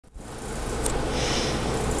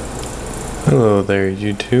Hello there,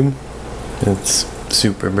 YouTube. It's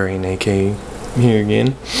Super Brain AK here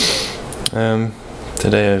again.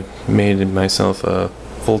 Today I've made myself a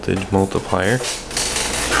voltage multiplier.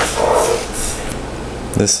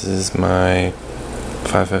 This is my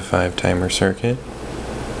 555 timer circuit,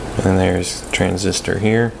 and there's a transistor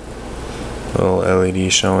here. Little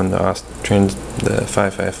LED showing the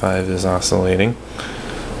 555 is oscillating.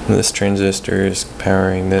 And this transistor is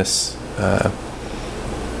powering this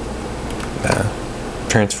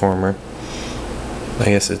transformer. I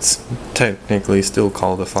guess it's technically still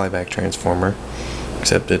called a flyback transformer,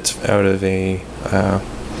 except it's out of a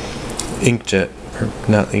inkjet, or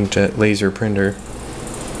not inkjet, laser printer,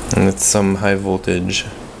 and it's some high voltage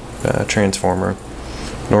transformer.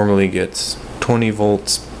 Normally gets 20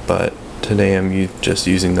 volts, but today I'm just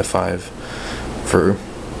using the 5 from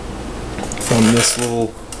this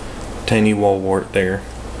little tiny wall wart there.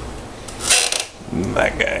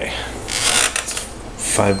 That guy.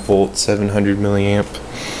 5 volt, 700 milliamp.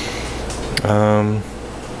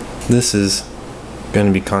 This is going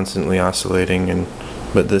to be constantly oscillating,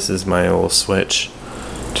 but this is my little switch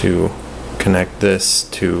to connect this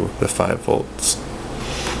to the 5 volts.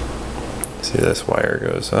 See, this wire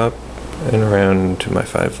goes up and around to my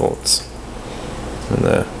 5 volts, and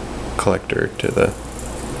the collector to the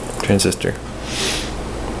transistor.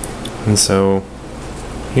 And so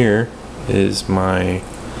here is my,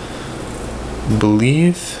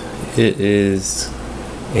 believe it is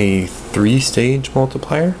a 3-stage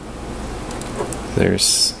multiplier.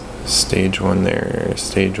 There's stage 1 there,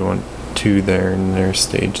 stage 2 there, and there's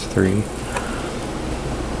stage 3.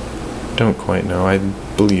 Don't quite know, I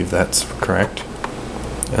believe that's correct.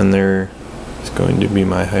 And there is going to be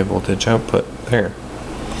my high voltage output there.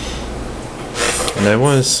 And I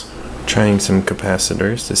was trying some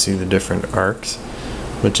capacitors to see the different arcs,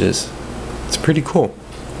 it's pretty cool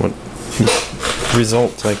what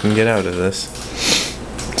results I can get out of this.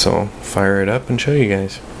 So I'll fire it up and show you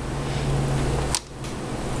guys.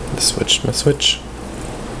 Switch my switch.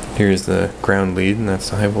 Here's the ground lead, and that's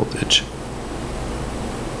the high voltage.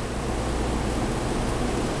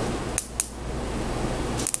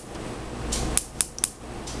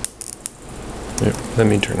 Let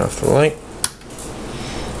me turn off the light.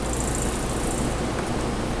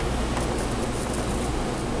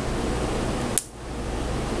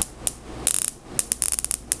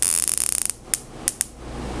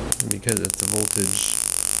 Because it's a voltage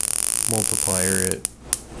multiplier, it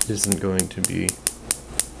isn't going to be,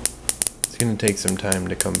 it's going to take some time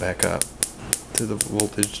to come back up to the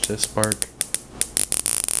voltage to spark.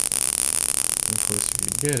 The closer you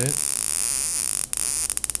get it,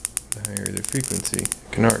 the higher the frequency it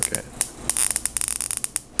can arc at.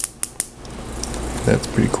 That's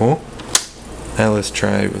pretty cool. Now let's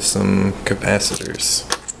try with some capacitors.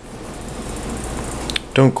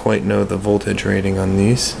 Don't quite know the voltage rating on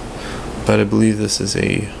these, but I believe this is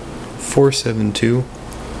a 472,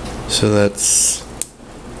 so that's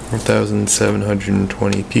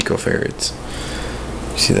 4,720 picofarads.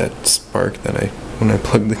 You see that spark that when I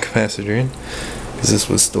plugged the capacitor in, because this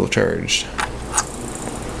was still charged.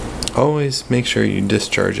 Always make sure you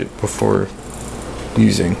discharge it before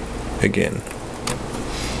using again,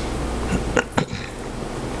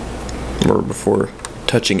 or before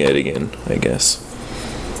touching it again, I guess.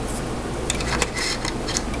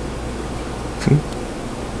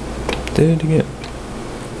 Did it again.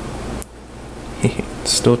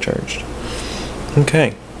 It's still charged.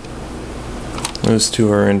 Okay. Those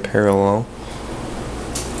two are in parallel.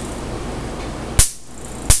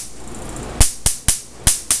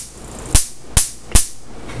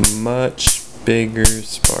 Much bigger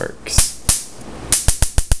sparks.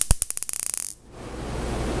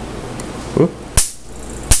 Whoop.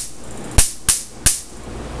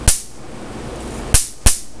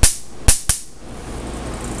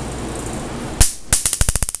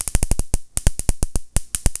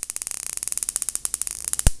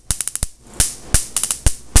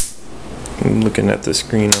 I'm looking at the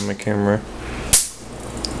screen on my camera.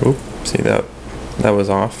 Oh, see that was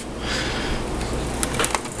off.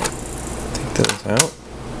 Take those out.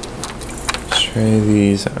 Let's try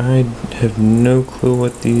these. I have no clue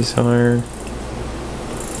what these are.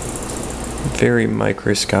 Very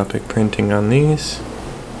microscopic printing on these.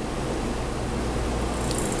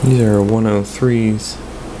 These are 103s.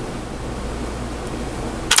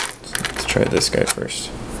 So let's try this guy first.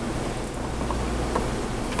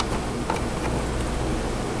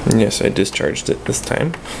 Yes, I discharged it this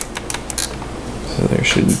time, so there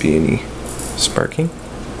shouldn't be any sparking.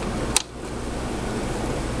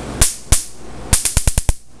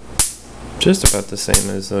 Just about the same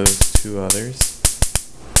as those two others.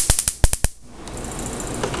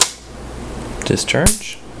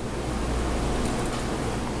 discharge,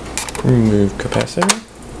 remove capacitor,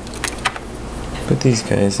 put these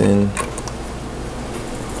guys in,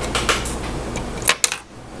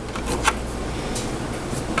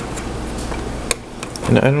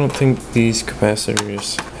 and I don't think these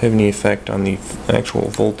capacitors have any effect on the actual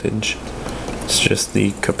voltage. It's just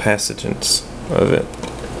the capacitance of it,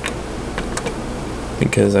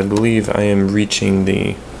 because I believe I am reaching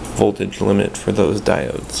the voltage limit for those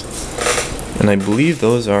diodes, and I believe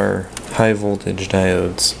those are high voltage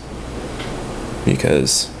diodes,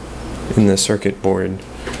 because in the circuit board,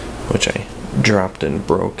 which I dropped and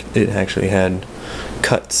broke, it actually had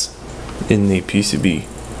cuts in the PCB.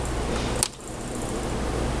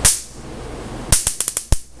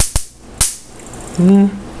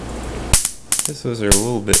 This was a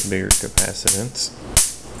little bit bigger capacitance.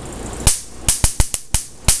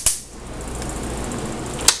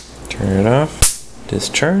 Turn it off,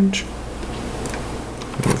 discharge,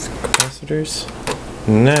 remove capacitors.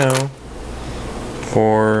 Now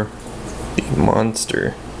for the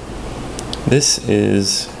monster. This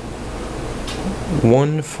is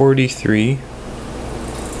 143,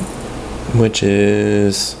 which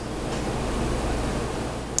is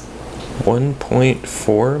 1.4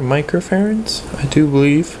 microfarads, I do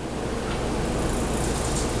believe.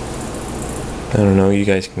 I don't know, you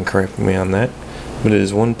guys can correct me on that, but it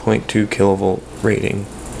is 1.2 kilovolt rating,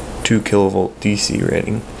 2 kilovolt DC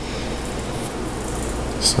rating.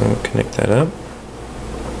 So connect that up.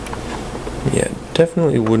 Yeah,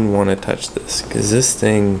 definitely wouldn't want to touch this, because this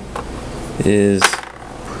thing is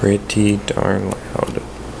pretty darn loud.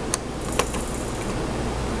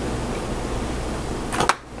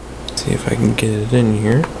 See if I can get it in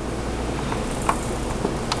here.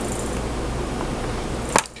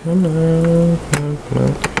 Come on, come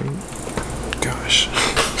on. Gosh.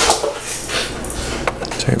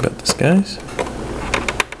 Sorry about this, guys.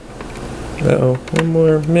 Uh-oh, one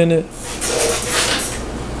more minute.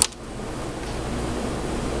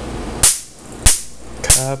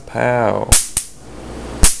 Kapow.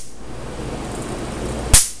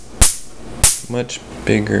 Much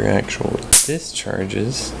bigger actual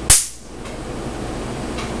discharges.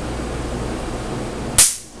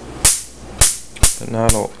 But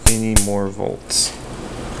not any more volts.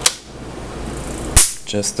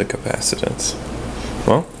 Just the capacitance.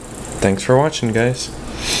 Well, thanks for watching, guys.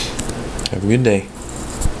 Have a good day.